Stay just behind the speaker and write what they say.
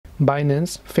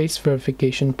Binance face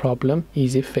verification problem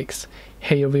easy fix.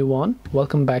 Hey everyone,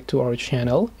 welcome back to our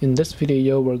channel. In this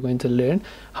video we're going to learn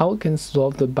how we can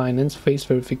solve the Binance face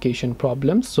verification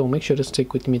problem, so make sure to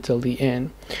stick with me till the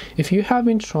end. If you have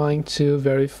been trying to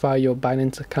verify your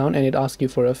Binance account and it asks you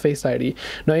for a face ID,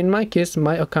 now in my case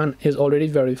my account is already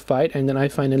verified and then I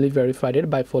finally verified it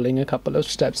by following a couple of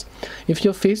steps. If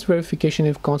your face verification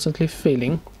is constantly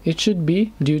failing, it should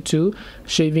be due to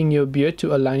shaving your beard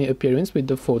to align your appearance with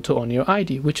the photo on your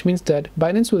ID, which means that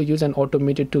Binance will use an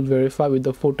automated tool verify with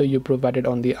the photo you provided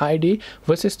on the ID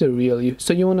versus the real you.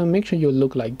 So you want to make sure you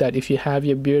look like that. If you have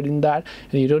your beard in that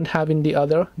and you don't have in the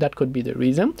other, that could be the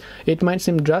reason. It might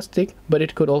seem drastic, but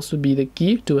it could also be the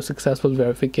key to a successful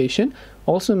verification.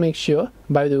 Also make sure,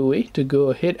 by the way, to go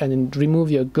ahead and then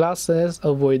remove your glasses,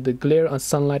 avoid the glare or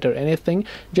sunlight or anything.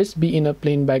 Just be in a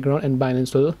plain background and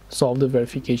Binance will solve the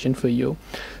verification for you.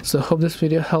 So hope this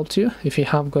video helped you. If you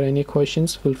have got any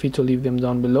questions, feel free to leave them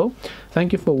down below.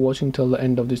 Thank you for watching till the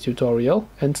end of this tutorial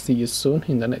and see you soon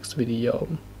in the next video.